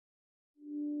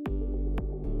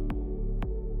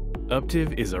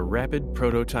UPTIVE is a rapid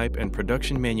prototype and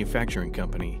production manufacturing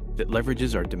company that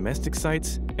leverages our domestic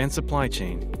sites and supply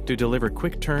chain to deliver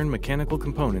quick-turn mechanical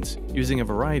components using a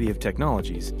variety of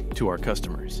technologies to our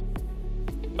customers.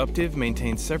 UPTIVE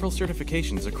maintains several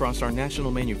certifications across our national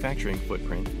manufacturing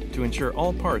footprint to ensure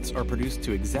all parts are produced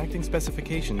to exacting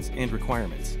specifications and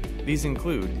requirements. These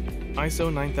include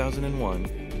ISO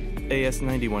 9001, AS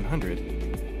 9100,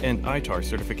 and ITAR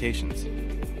certifications.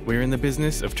 We're in the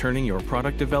business of turning your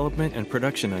product development and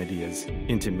production ideas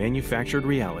into manufactured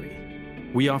reality.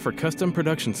 We offer custom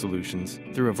production solutions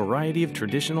through a variety of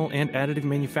traditional and additive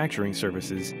manufacturing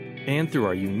services and through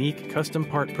our unique custom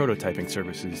part prototyping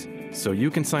services, so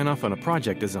you can sign off on a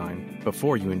project design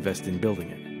before you invest in building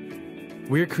it.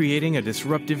 We're creating a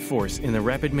disruptive force in the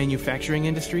rapid manufacturing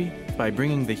industry by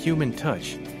bringing the human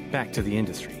touch back to the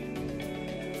industry.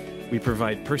 We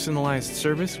provide personalized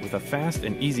service with a fast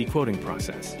and easy quoting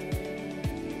process,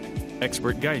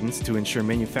 expert guidance to ensure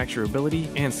manufacturability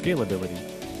and scalability,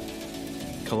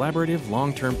 collaborative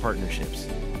long-term partnerships,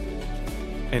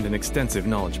 and an extensive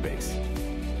knowledge base.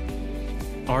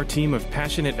 Our team of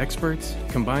passionate experts,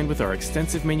 combined with our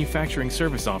extensive manufacturing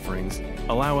service offerings,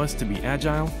 allow us to be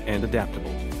agile and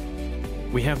adaptable.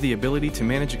 We have the ability to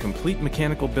manage a complete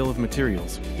mechanical bill of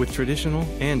materials with traditional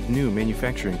and new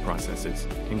manufacturing processes,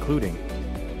 including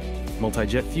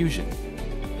multi-jet fusion,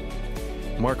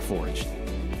 mark forged,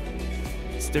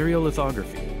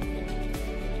 stereolithography,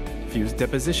 fused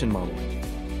deposition modeling,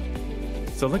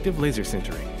 selective laser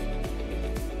sintering,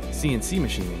 CNC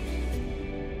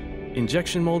machining,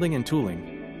 injection molding and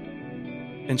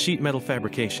tooling, and sheet metal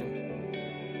fabrication.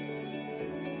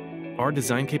 Our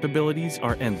design capabilities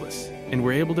are endless, and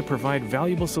we're able to provide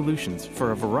valuable solutions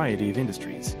for a variety of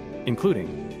industries, including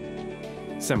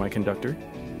semiconductor,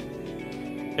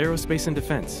 aerospace and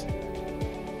defense,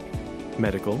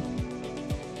 medical,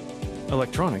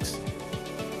 electronics,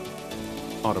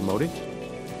 automotive,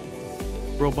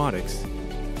 robotics,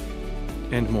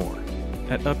 and more.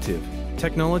 At UPTIVE,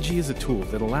 technology is a tool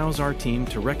that allows our team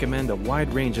to recommend a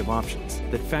wide range of options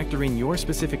that factor in your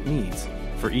specific needs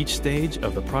for each stage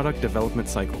of the product development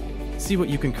cycle. See what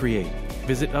you can create.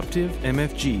 Visit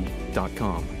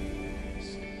UPTIVEMFG.com.